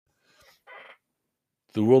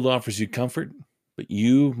The world offers you comfort, but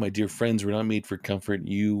you, my dear friends, were not made for comfort.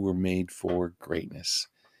 You were made for greatness.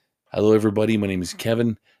 Hello, everybody. My name is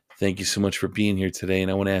Kevin. Thank you so much for being here today.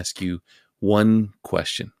 And I want to ask you one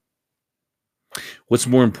question. What's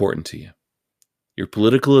more important to you, your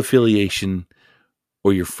political affiliation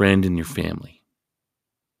or your friend and your family?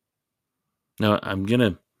 Now, I'm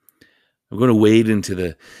going to wade into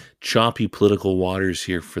the choppy political waters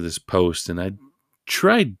here for this post, and I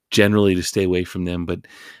try generally to stay away from them, but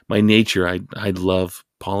my nature, I love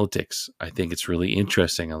politics. I think it's really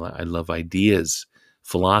interesting. I love ideas,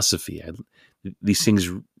 philosophy. These things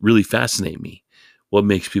really fascinate me. What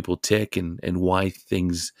makes people tick and why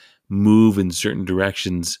things move in certain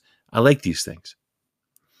directions. I like these things.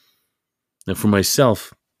 Now, for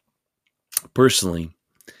myself, personally,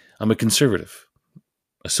 I'm a conservative,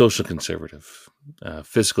 a social conservative, a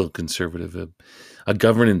fiscal conservative, a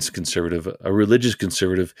governance conservative, a religious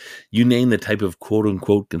conservative. You name the type of quote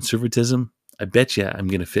unquote conservatism, I bet you I'm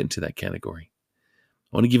going to fit into that category.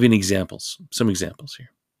 I want to give you some examples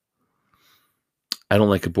here. I don't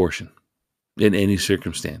like abortion in any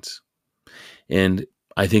circumstance. And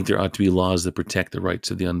I think there ought to be laws that protect the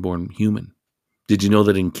rights of the unborn human. Did you know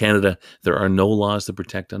that in Canada, there are no laws that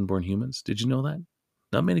protect unborn humans? Did you know that?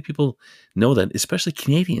 Not many people know that, especially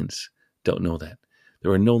Canadians don't know that.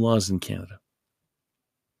 There are no laws in Canada.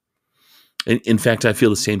 In fact, I feel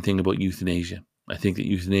the same thing about euthanasia. I think that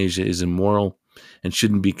euthanasia is immoral and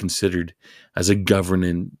shouldn't be considered as a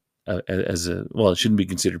government, it shouldn't be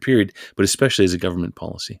considered, period, but especially as a government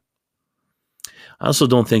policy. I also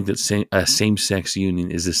don't think that a same-sex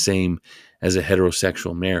union is the same as a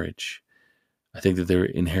heterosexual marriage. I think that they're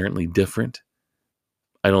inherently different.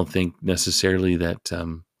 I don't think necessarily that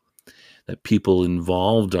that people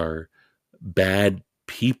involved are bad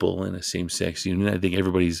people in a same-sex union. I think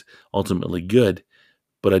everybody's ultimately good,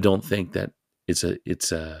 but I don't think that it's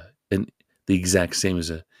the exact same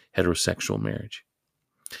as a heterosexual marriage.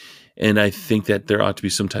 And I think that there ought to be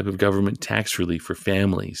some type of government tax relief for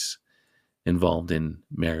families involved in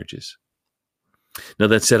marriages. Now,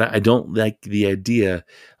 that said, I don't like the idea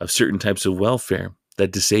of certain types of welfare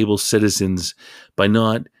that disable citizens by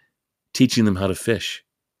not teaching them how to fish.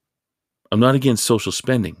 I'm not against social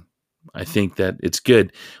spending. I think that it's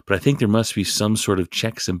good, but I think there must be some sort of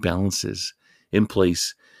checks and balances in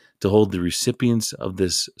place to hold the recipients of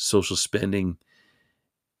this social spending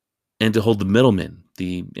and to hold the middlemen,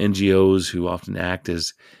 the NGOs who often act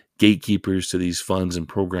as gatekeepers to these funds and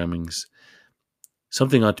programmings.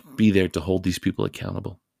 Something ought to be there to hold these people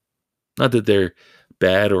accountable. Not that they're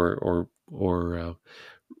bad or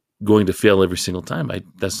going to fail every single time.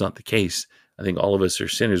 That's not the case. I think all of us are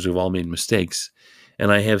sinners. We've all made mistakes. And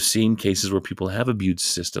I have seen cases where people have abused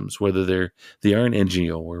systems, whether they are an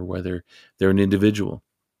NGO or whether they're an individual.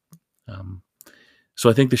 So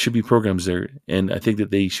I think there should be programs there, and I think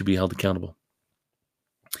that they should be held accountable.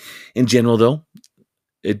 In general, though,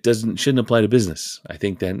 it shouldn't apply to business. I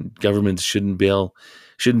think that governments shouldn't bail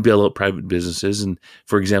out private businesses. And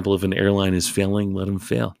for example, if an airline is failing, let them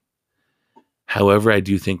fail. However, I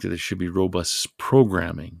do think that there should be robust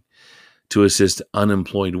programming to assist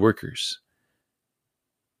unemployed workers,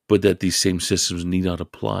 but that these same systems need not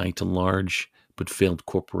apply to large but failed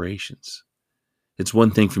corporations. It's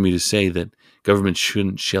one thing for me to say that government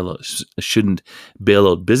shouldn't bail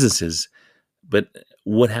out businesses, but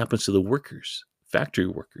what happens to the workers, factory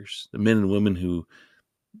workers, the men and women who,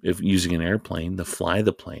 if using an airplane, fly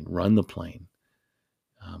the plane, run the plane,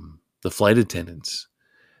 the flight attendants,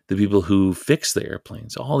 the people who fix the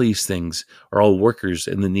airplanes? All these things are all workers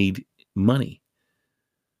and they need money.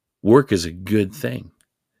 Work is a good thing.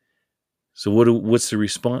 So what's the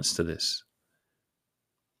response to this?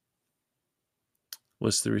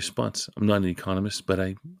 What's the response? I'm not an economist, but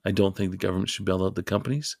I don't think the government should bail out the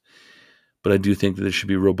companies. But I do think that there should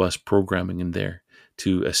be robust programming in there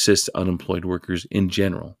to assist unemployed workers in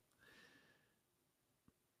general.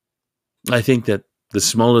 I think that the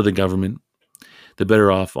smaller the government, the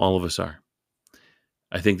better off all of us are.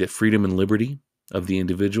 I think that freedom and liberty of the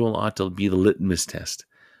individual ought to be the litmus test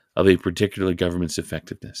of a particular government's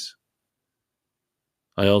effectiveness.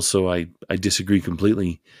 I disagree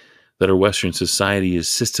completely that our Western society is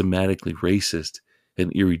systematically racist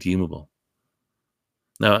and irredeemable.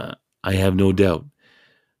 Now, I have no doubt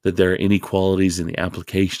that there are inequalities in the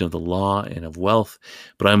application of the law and of wealth,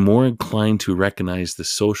 but I'm more inclined to recognize the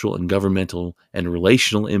social and governmental and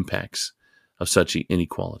relational impacts of such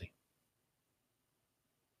inequality.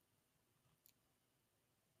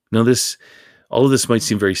 Now, all of this might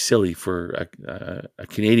seem very silly for a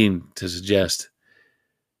Canadian to suggest,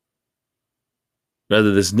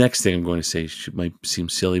 Rather, this next thing I'm going to say might seem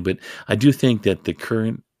silly, but I do think that the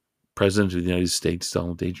current president of the United States,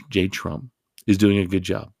 Donald J. Trump, is doing a good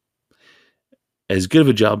job. As good of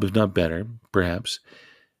a job, if not better, perhaps.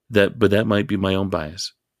 But that might be my own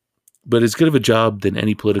bias. But as good of a job than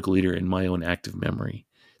any political leader in my own active memory,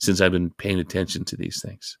 since I've been paying attention to these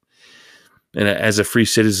things. And as a free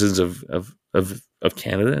citizens of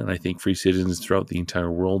Canada, and I think free citizens throughout the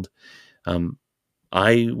entire world,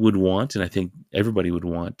 I would want, and I think everybody would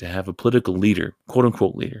want, to have a political leader, quote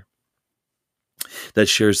unquote leader, that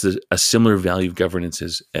shares a similar value of governance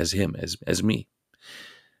as him, as me.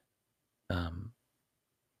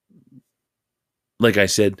 Like I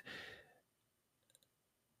said,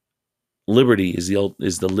 liberty is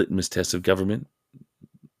the litmus test of government.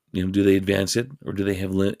 Do they advance it, or do they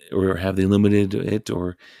have they limited it,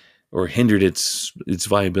 or hindered its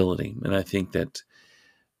viability? And I think that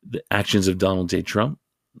the actions of Donald J. Trump,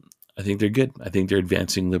 I think they're good. I think they're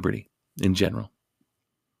advancing liberty in general.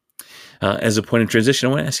 As a point of transition,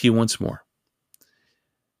 I want to ask you once more: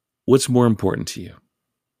 what's more important to you,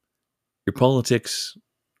 your politics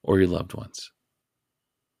or your loved ones?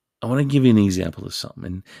 I want to give you an example of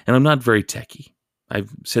something, and I'm not very techie.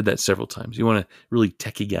 I've said that several times. You want a really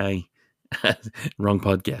techie guy? Wrong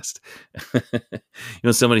podcast.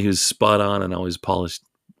 Somebody who's spot on and always polished.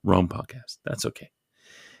 Wrong podcast. That's okay.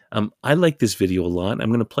 I like this video a lot. I'm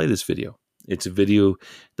going to play this video. It's a video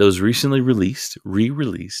that was recently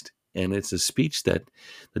re-released, and it's a speech that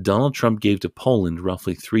Donald Trump gave to Poland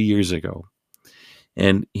roughly 3 years ago.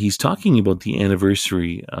 And he's talking about the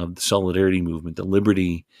anniversary of the Solidarity movement, the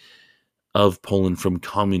liberty of Poland from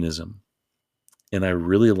communism. And I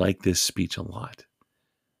really like this speech a lot.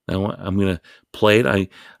 Now, I'm going to play it. I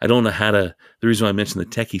don't know how to, the reason why I mentioned the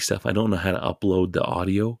techie stuff, I don't know how to upload the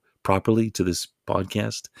audio properly to this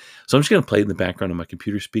podcast. So I'm just going to play it in the background of my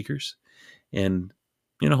computer speakers. And,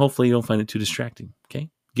 hopefully you don't find it too distracting. Okay?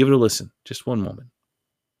 Give it a listen. Just one moment.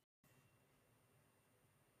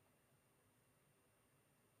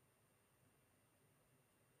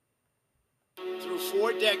 Through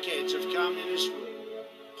 4 decades of communist rule,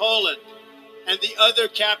 Poland and the other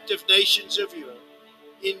captive nations of Europe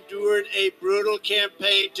endured a brutal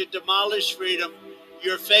campaign to demolish freedom,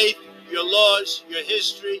 your faith, your laws, your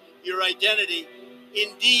history, your identity,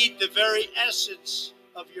 indeed the very essence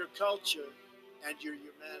of your culture and your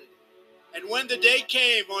humanity. And when the day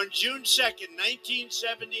came on June 2nd,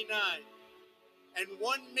 1979, and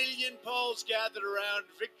 1 million Poles gathered around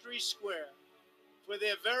Victory Square for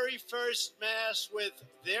their very first Mass with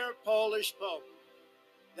their Polish Pope,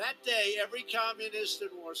 that day every communist in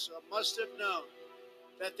Warsaw must have known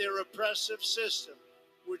that their oppressive system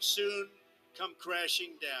would soon come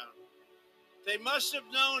crashing down. They must have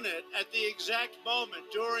known it at the exact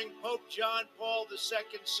moment during Pope John Paul II's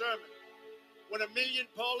sermon, when 1 million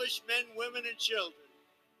Polish men, women, and children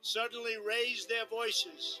suddenly raised their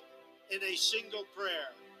voices in a single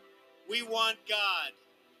prayer. We want God.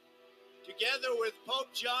 Together with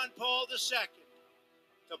Pope John Paul II,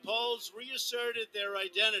 the Poles reasserted their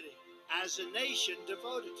identity as a nation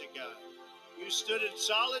devoted to God. You stood in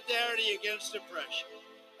solidarity against oppression,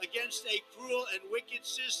 against a cruel and wicked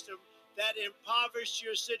system that impoverished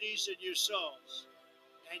your cities and your souls.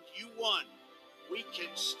 And you won. We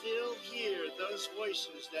can still hear those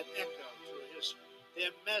voices that echo through history.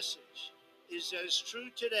 Their message is as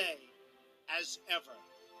true today as ever.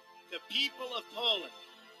 The people of Poland,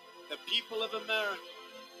 the people of America,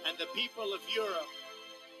 and the people of Europe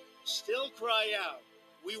still cry out,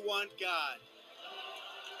 we want God.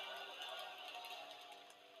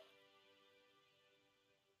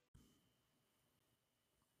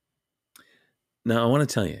 Now, I want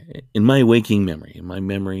to tell you, in my waking memory, in my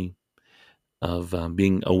memory of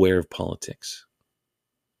being aware of politics,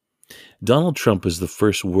 Donald Trump was the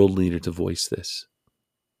first world leader to voice this.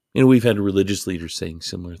 We've had religious leaders saying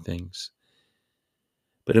similar things.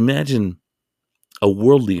 But imagine a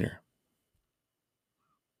world leader,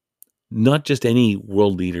 not just any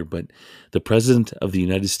world leader, but the President of the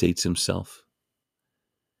United States himself,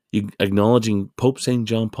 acknowledging Pope St.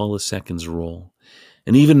 John Paul II's role,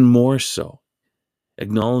 and even more so,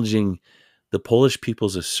 acknowledging the Polish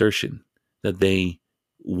people's assertion that they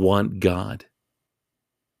want God.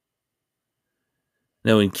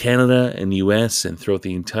 Now, in Canada and the US and throughout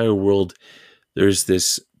the entire world, there's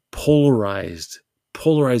this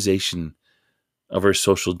polarization of our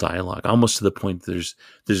social dialogue, almost to the point that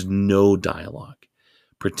there's no dialogue,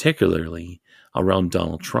 particularly around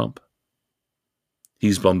Donald Trump.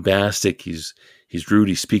 He's bombastic, he's rude,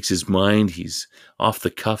 he speaks his mind, he's off the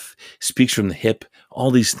cuff, speaks from the hip, all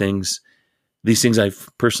these things. These things I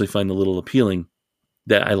personally find a little appealing.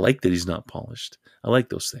 That I like that he's not polished. I like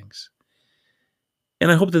those things.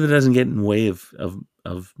 And I hope that it doesn't get in the way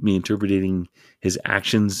of me interpreting his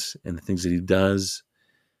actions and the things that he does.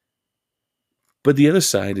 But the other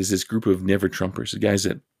side is this group of never Trumpers, the guys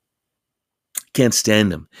that can't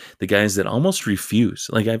stand him, the guys that almost refuse.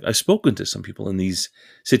 Like I've spoken to some people in these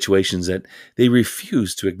situations that they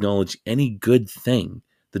refuse to acknowledge any good thing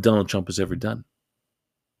that Donald Trump has ever done.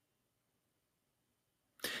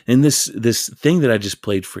 And this thing that I just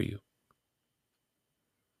played for you,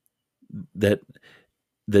 that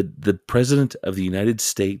the President of the United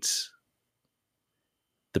States,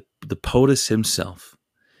 the POTUS himself,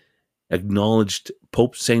 acknowledged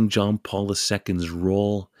Pope St. John Paul II's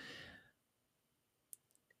role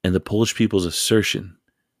and the Polish people's assertion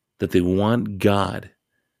that they want God,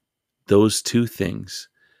 those two things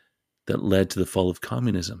that led to the fall of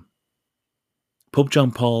communism. Pope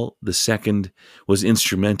John Paul II was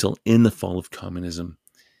instrumental in the fall of communism.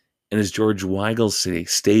 And as George Weigel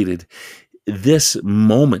stated, this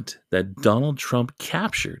moment that Donald Trump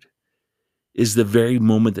captured is the very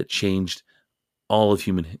moment that changed all of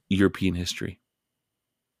European history.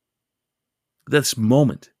 This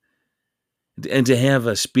moment. And to have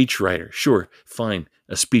a speechwriter, sure, fine.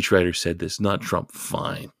 A speechwriter said this, not Trump,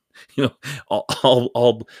 fine.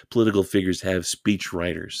 All political figures have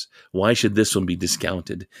speechwriters. Why should this one be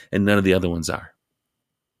discounted and none of the other ones are?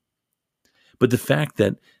 But the fact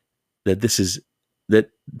that this is that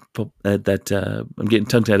I'm getting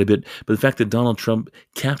tongue-tied a bit, but the fact that Donald Trump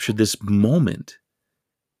captured this moment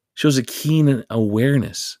shows a keen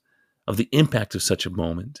awareness of the impact of such a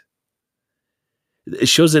moment. It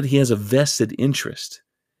shows that he has a vested interest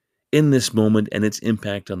in this moment and its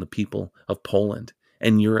impact on the people of Poland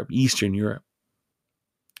and Europe, Eastern Europe.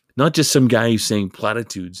 Not just some guy who's saying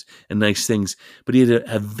platitudes and nice things, but he had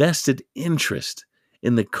a vested interest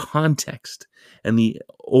in the context and the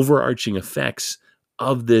overarching effects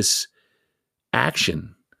of this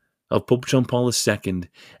action of Pope John Paul II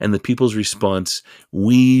and the people's response.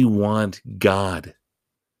 We want God.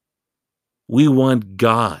 We want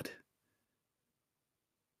God.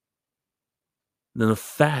 Now, the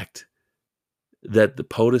fact that the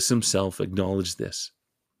POTUS himself acknowledged this,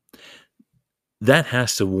 that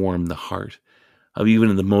has to warm the heart of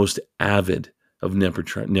even the most avid of never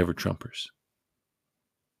Trumpers.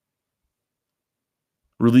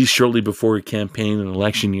 Released shortly before a campaign and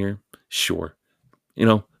election year, sure,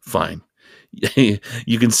 fine.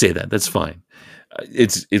 You can say that. That's fine.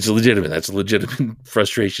 It's legitimate. That's a legitimate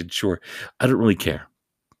frustration. Sure, I don't really care.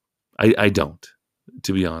 I don't,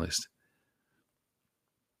 to be honest.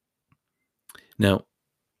 Now,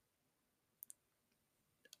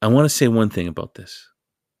 I want to say one thing about this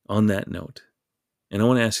on that note, and I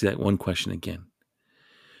want to ask you that one question again.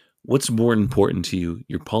 What's more important to you,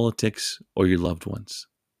 your politics or your loved ones?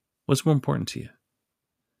 What's more important to you?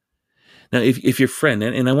 Now, if your friend,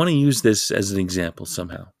 and I want to use this as an example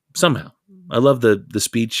somehow. I love the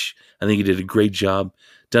speech. I think he did a great job.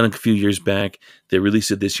 Done it a few years back. They released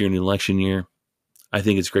it this year in the election year. I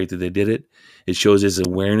think it's great that they did it. It shows his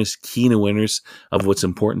awareness, keen awareness of what's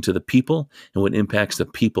important to the people and what impacts the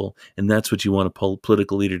people. And that's what you want a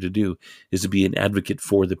political leader to do, is to be an advocate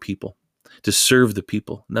for the people, to serve the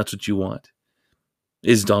people. And that's what you want.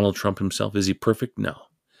 Is Donald Trump himself, is he perfect? No,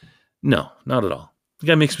 not at all. The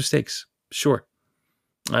guy makes mistakes. Sure.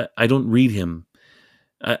 I don't read him.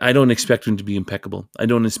 I don't expect him to be impeccable. I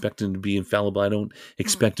don't expect him to be infallible. I don't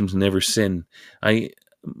expect him to never sin.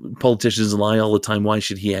 Politicians lie all the time. Why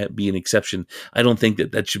should he be an exception? I don't think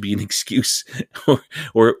that should be an excuse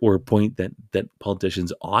or a point that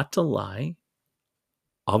politicians ought to lie.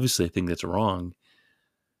 Obviously, I think that's wrong.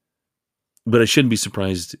 But I shouldn't be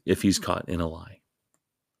surprised if he's caught in a lie.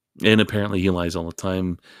 And apparently he lies all the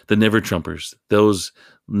time. The never Trumpers, those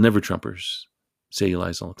never Trumpers say he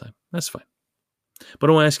lies all the time. That's fine. But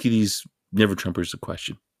I want to ask you these never Trumpers a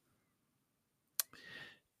question.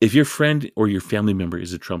 If your friend or your family member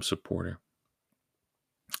is a Trump supporter,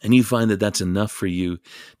 and you find that that's enough for you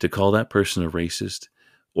to call that person a racist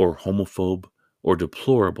or homophobe or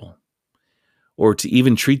deplorable, or to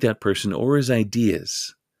even treat that person or his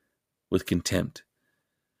ideas with contempt,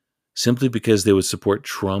 simply because they would support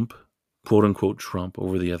Trump, quote unquote Trump,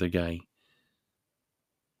 over the other guy.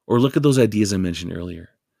 Or look at those ideas I mentioned earlier.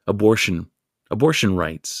 Abortion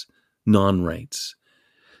rights, non-rights,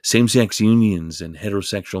 same-sex unions and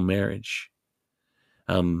heterosexual marriage,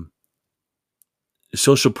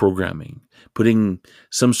 social programming, putting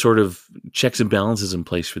some sort of checks and balances in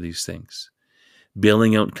place for these things,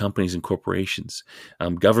 bailing out companies and corporations,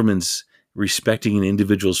 governments respecting an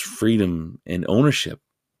individual's freedom and ownership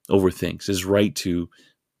over things, his right to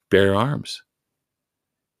bear arms.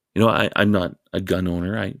 I'm not a gun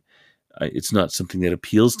owner. It's not something that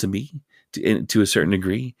appeals to me to a certain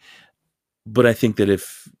degree. But I think that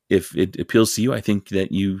if it appeals to you, I think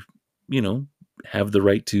that you know, have the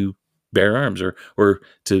right to bear arms or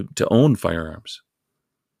to own firearms.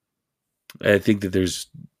 I think that there's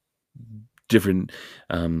different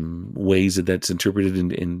ways that that's interpreted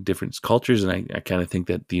in different cultures, and I kind of think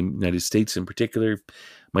that the United States in particular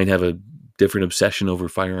might have a different obsession over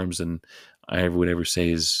firearms than I would ever say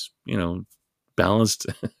is balanced.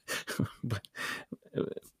 but,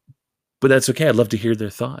 but that's okay. I'd love to hear their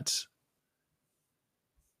thoughts.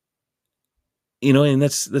 And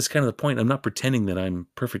that's kind of the point. I'm not pretending that I'm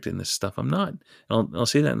perfect in this stuff. I'm not. I'll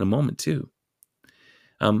say that in a moment too.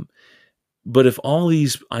 But if all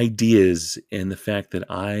these ideas and the fact that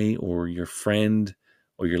I or your friend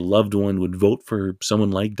or your loved one would vote for someone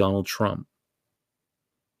like Donald Trump,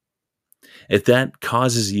 if that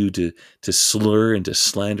causes you to slur and to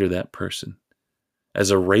slander that person as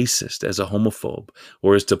a racist, as a homophobe,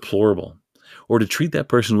 or as deplorable, or to treat that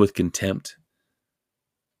person with contempt,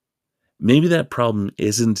 maybe that problem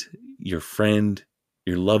isn't your friend,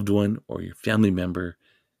 your loved one, or your family member.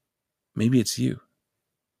 Maybe it's you.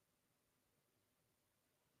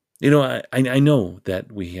 I know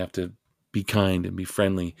that we have to be kind and be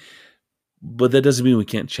friendly, but that doesn't mean we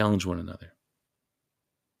can't challenge one another.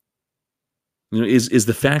 Is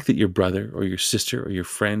the fact that your brother or your sister or your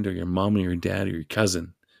friend or your mom or your dad or your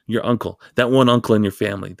cousin, your uncle, that one uncle in your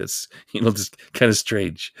family that's just kind of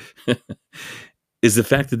strange, is the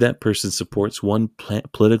fact that that person supports one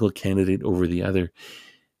political candidate over the other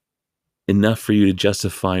enough for you to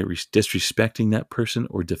justify disrespecting that person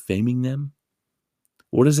or defaming them?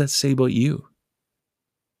 What does that say about you?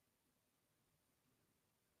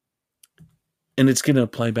 And it's going to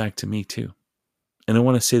apply back to me too. And I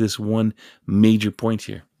want to say this one major point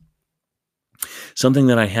here. Something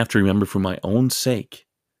that I have to remember for my own sake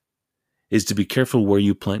is to be careful where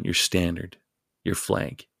you plant your standard, your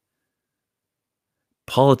flag.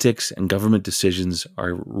 Politics and government decisions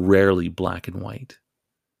are rarely black and white.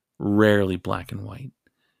 Rarely black and white.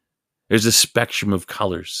 There's a spectrum of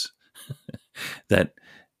colors that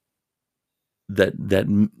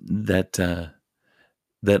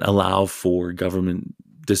allow for government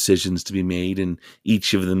decisions to be made, and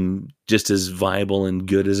each of them just as viable and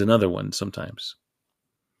good as another one sometimes.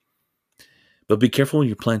 But be careful when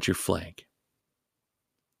you plant your flag.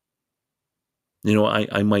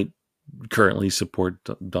 I might currently support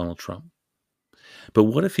Donald Trump, but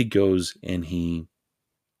what if he goes and he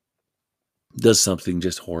does something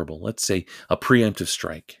just horrible? Let's say a preemptive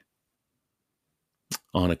strike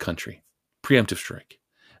on a country. Preemptive strike.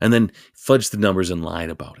 And then fudged the numbers and lied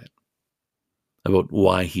about it. About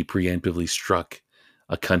why he preemptively struck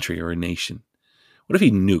a country or a nation. What if he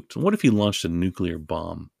nuked? What if he launched a nuclear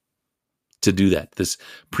bomb to do that? This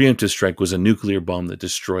preemptive strike was a nuclear bomb that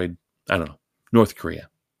destroyed, North Korea.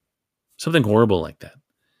 Something horrible like that.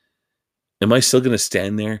 Am I still going to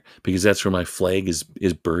stand there because that's where my flag is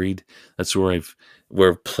buried? That's where I've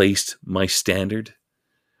placed my standard,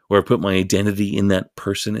 where I put my identity in that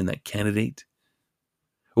person, in that candidate?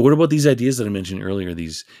 Or what about these ideas that I mentioned earlier,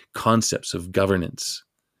 these concepts of governance,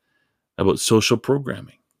 about social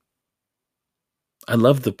programming? I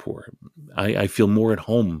love the poor. I feel more at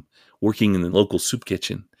home working in the local soup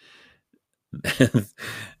kitchen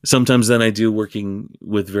sometimes than I do working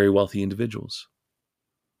with very wealthy individuals.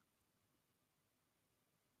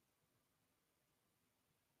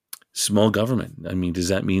 Small government. I mean, does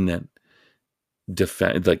that mean that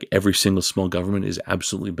like every single small government is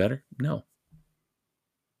absolutely better? No.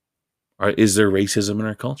 Is there racism in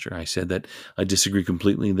our culture? I said that I disagree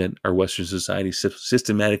completely that our Western society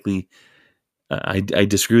systematically, I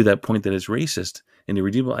disagree with that point that it's racist and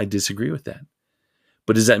irredeemable. I disagree with that.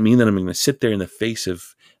 But does that mean that I'm going to sit there in the face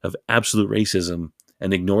of absolute racism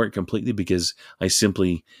and ignore it completely because I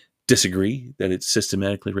simply disagree that it's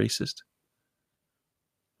systematically racist?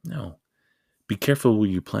 No. Be careful where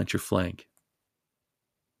you plant your flag.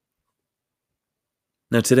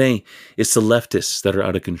 Now today, it's the leftists that are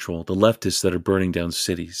out of control, the leftists that are burning down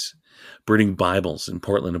cities, burning Bibles in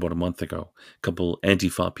Portland about a month ago. A couple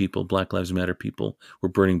Antifa people, Black Lives Matter people were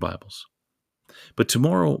burning Bibles. But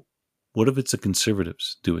tomorrow, what if it's the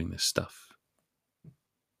conservatives doing this stuff?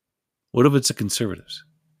 What if it's the conservatives?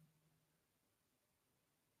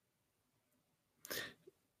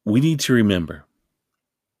 We need to remember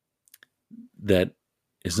that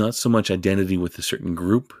it's not so much identity with a certain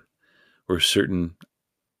group or a certain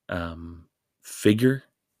figure,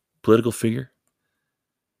 political figure.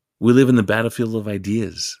 We live in the battlefield of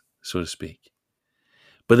ideas, so to speak.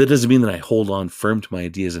 But that doesn't mean that I hold on firm to my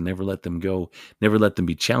ideas and never let them go, never let them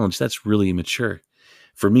be challenged. That's really immature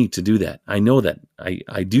for me to do that. I know that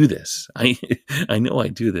I do this. I know I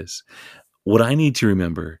do this. What I need to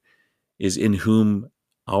remember is in whom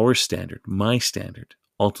our standard, my standard,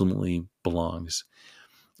 ultimately belongs.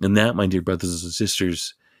 And that, my dear brothers and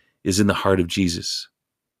sisters, is in the heart of Jesus.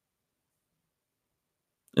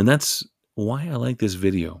 And that's why I like this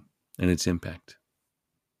video and its impact.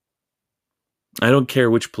 I don't care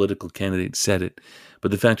which political candidate said it, but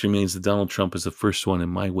the fact remains that Donald Trump is the first one in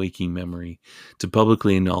my waking memory to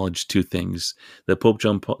publicly acknowledge two things: that Pope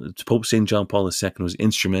St. John Paul II was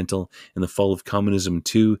instrumental in the fall of communism.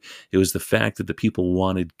 Two, it was the fact that the people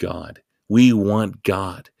wanted God. We want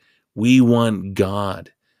God. We want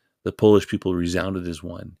God. The Polish people resounded as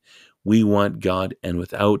one. We want God, and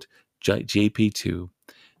without JP2,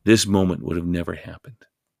 this moment would have never happened.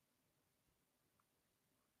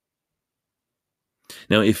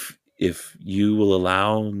 Now, if you will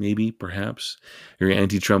allow, maybe, perhaps, your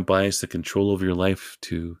anti-Trump bias to control over your life,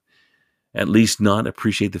 to at least not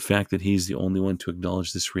appreciate the fact that he's the only one to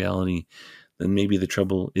acknowledge this reality, then maybe the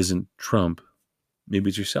trouble isn't Trump. Maybe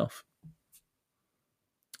it's yourself.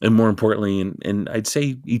 And more importantly, and I'd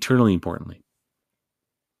say eternally importantly,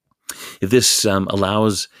 if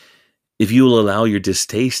you will allow your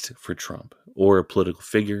distaste for Trump or a political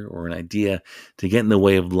figure or an idea to get in the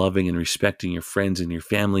way of loving and respecting your friends and your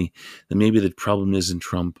family, then maybe the problem isn't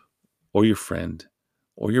Trump or your friend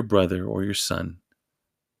or your brother or your son.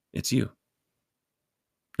 It's you.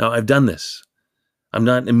 Now, I've done this. I'm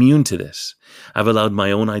not immune to this. I've allowed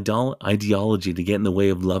my own ideology to get in the way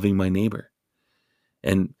of loving my neighbor.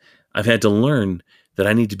 And I've had to learn that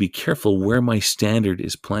I need to be careful where my standard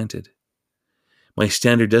is planted. My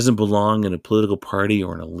standard doesn't belong in a political party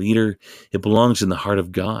or in a leader. It belongs in the heart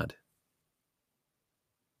of God.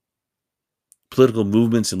 Political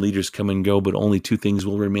movements and leaders come and go, but only two things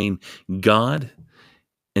will remain: God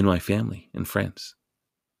and my family and friends.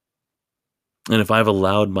 And if I've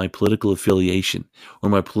allowed my political affiliation or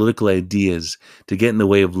my political ideas to get in the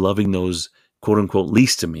way of loving those, quote unquote,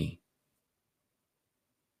 least to me,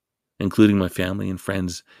 including my family and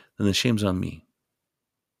friends, then the shame's on me.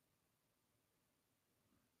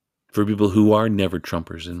 For people who are never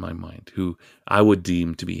Trumpers in my mind, who I would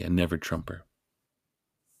deem to be a never Trumper,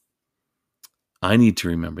 I need to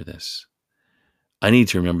remember this. I need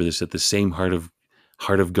to remember this, that the same heart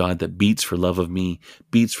of God that beats for love of me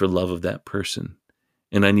beats for love of that person.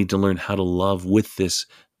 And I need to learn how to love with this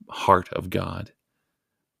heart of God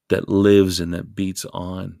that lives and that beats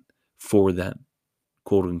on for that,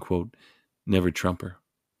 quote unquote, never Trumper.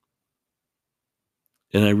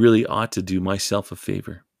 And I really ought to do myself a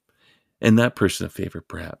favor, and that person a favor,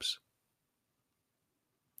 perhaps,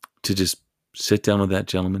 to just sit down with that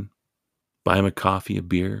gentleman, buy him a coffee, a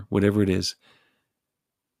beer, whatever it is,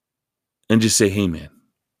 and just say, hey man,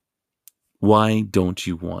 why don't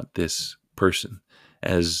you want this person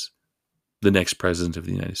as the next president of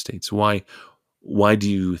the United States? Why do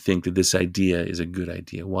you think that this idea is a good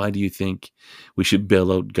idea? Why do you think we should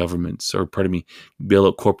bail out governments, or bail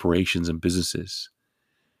out corporations and businesses?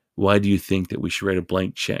 Why do you think that we should write a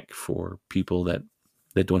blank check for people that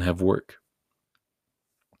don't have work?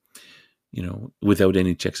 Without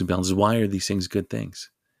any checks and balances. Why are these things good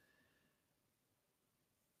things?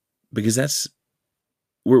 Because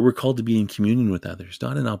we're called to be in communion with others,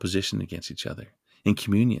 not in opposition against each other, in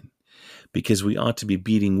communion. Because we ought to be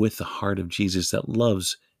beating with the heart of Jesus that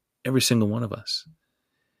loves every single one of us.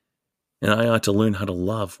 And I ought to learn how to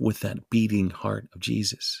love with that beating heart of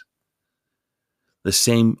Jesus. The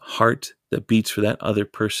same heart that beats for that other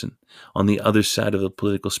person on the other side of the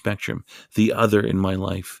political spectrum, the other in my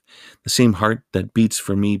life. The same heart that beats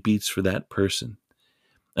for me beats for that person.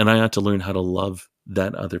 And I ought to learn how to love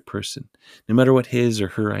that other person, no matter what his or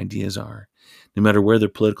her ideas are, no matter where their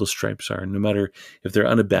political stripes are, no matter if they're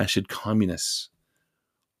unabashed communists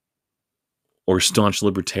or staunch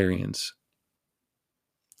libertarians.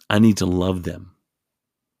 I need to love them.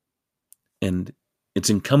 And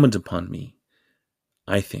it's incumbent upon me,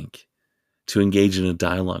 I think, to engage in a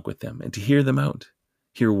dialogue with them and to hear them out.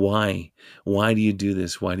 Hear why. Why do you do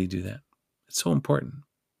this? Why do you do that? It's so important.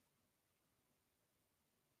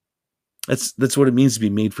 That's what it means to be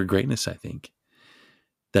made for greatness, I think.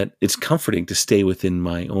 That it's comforting to stay within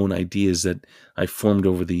my own ideas that I formed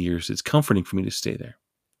over the years. It's comforting for me to stay there.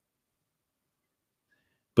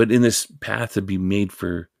 But in this path to be made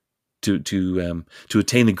to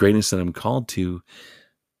attain the greatness that I'm called to,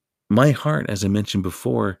 my heart, as I mentioned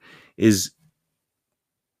before, is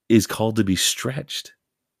called to be stretched.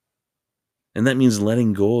 And that means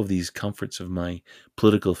letting go of these comforts of my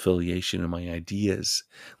political affiliation and my ideas,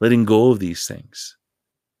 letting go of these things.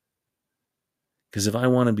 Because if I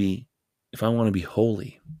want to be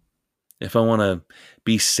holy, if I want to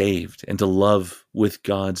be saved and to love with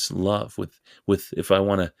God's love, with if I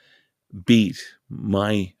want to beat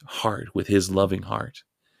my heart with his loving heart,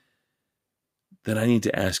 then I need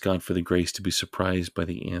to ask God for the grace to be surprised by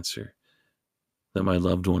the answer that my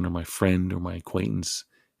loved one or my friend or my acquaintance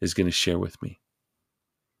is going to share with me.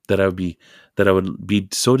 That I would be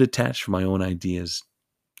so detached from my own ideas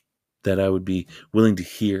that I would be willing to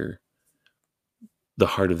hear the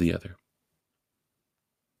heart of the other,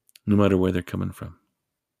 no matter where they're coming from.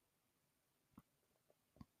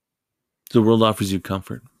 The world offers you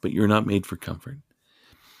comfort, but you're not made for comfort.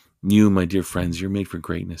 You, my dear friends, you're made for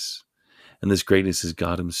greatness. And this greatness is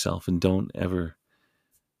God himself. And don't ever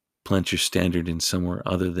plant your standard in somewhere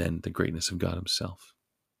other than the greatness of God himself.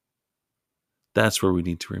 That's where we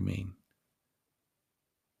need to remain.